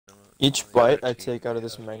Each bite I take out of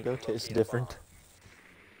this mango tastes different.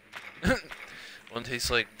 One tastes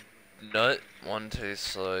like nut, one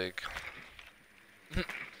tastes like...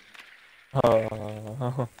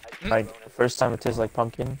 Like, the first time it tastes like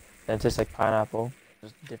pumpkin, then it tastes like pineapple.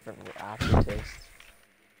 Just different aftertaste.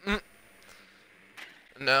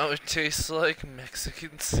 Now it tastes like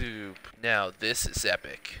Mexican soup. Now this is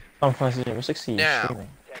epic. I'm constantly 60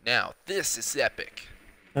 Now this is epic.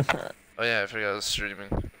 Oh yeah, I forgot I was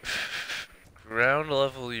streaming. Ground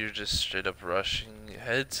level, you're just straight up rushing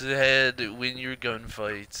head to head, win your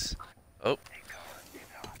gunfights. Oh,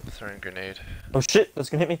 throwing a grenade. Oh shit, that's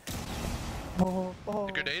gonna hit me. Oh,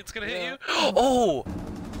 The grenade's gonna hit you? Oh!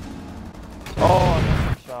 Oh, I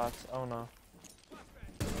missed some shots. Oh no.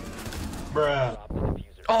 Bruh.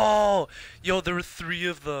 Oh! Yo, there were 3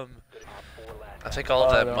 of them. I think all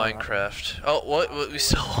of that Minecraft. Oh, what? We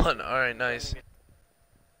still won. Alright, nice.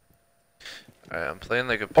 Alright, I'm playing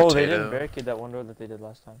like a potato. Oh, they didn't barricade that one door that they did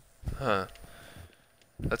last time. Huh.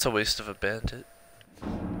 That's a waste of a bandit.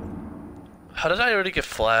 How did I already get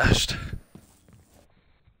flashed?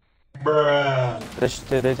 Bruh.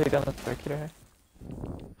 Did they take down the barricade here?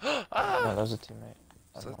 Ah! No, that was a teammate.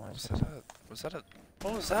 Was that a...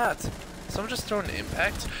 What was that? Someone just throw an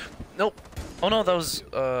impact? Nope. Oh no, that was,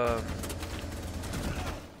 Oh!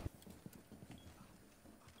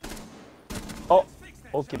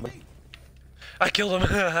 Okay, but... I killed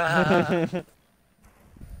him!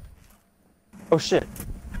 Oh shit!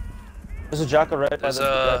 There's a jackal right by the There's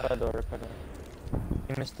right by the door.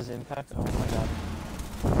 He missed his impact. Oh my god.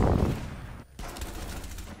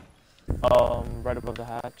 Right above the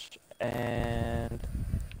hatch, and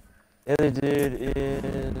the other dude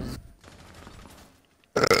is.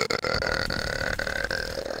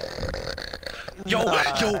 Yo!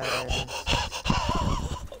 Yo!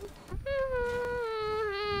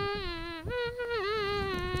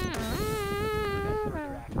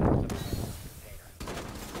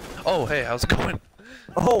 Oh, hey, how's it going?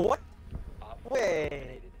 Oh, what?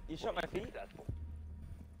 Wait, you shot my feet?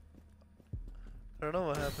 I don't know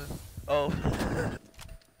what happened. Oh.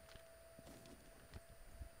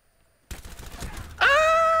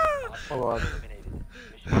 Ah! Oh god.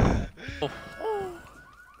 Oh.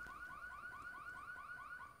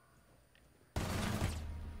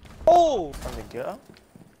 Oh! On the go?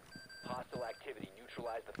 Hostile activity.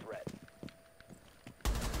 Neutralize the threat.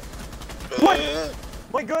 What?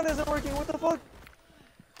 My gun isn't working, what the fuck?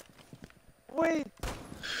 Wait!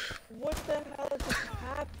 What the hell just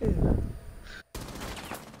happened?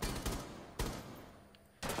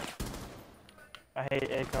 I hate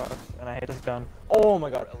ACOGs, and I hate this gun. Oh my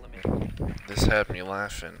god. This had me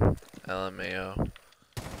laughing. LMAO.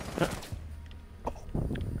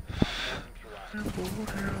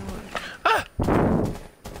 Ah!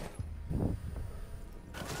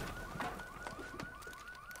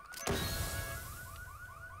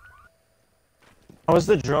 How is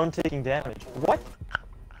the drone taking damage? What?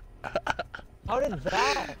 How did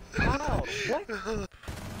that? How? What?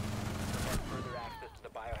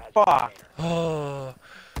 Fuck. Oh.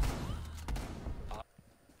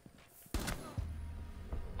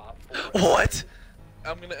 What?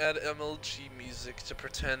 I'm gonna add MLG music to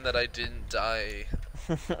pretend that I didn't die.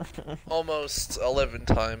 Almost 11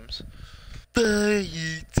 times. Bye,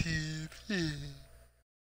 YouTube.